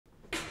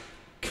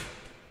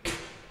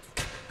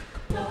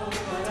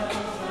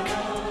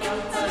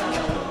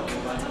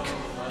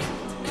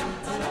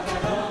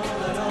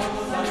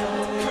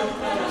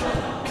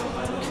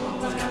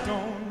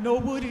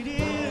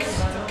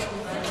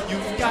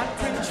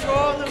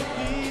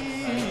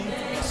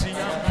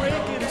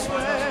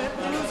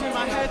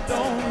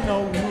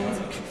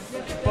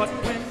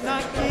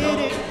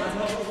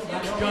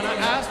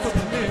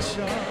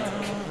vibration,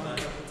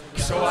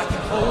 so I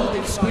can hold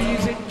it,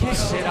 squeeze it,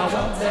 kiss it, I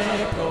won't let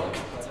it go.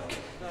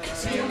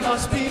 See, it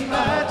must be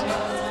magic,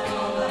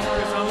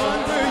 'cause I'm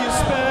under your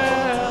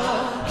spell.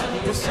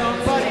 Will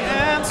somebody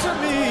answer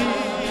me,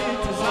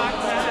 'cause I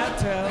can't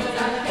tell.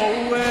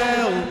 Oh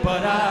well,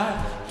 but I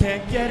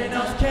can't get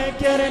enough, can't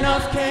get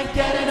enough, can't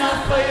get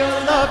enough for your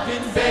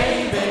loving,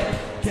 baby.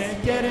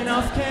 Can't get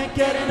enough, can't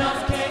get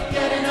enough, can't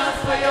get enough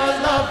for your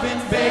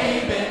loving,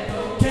 baby.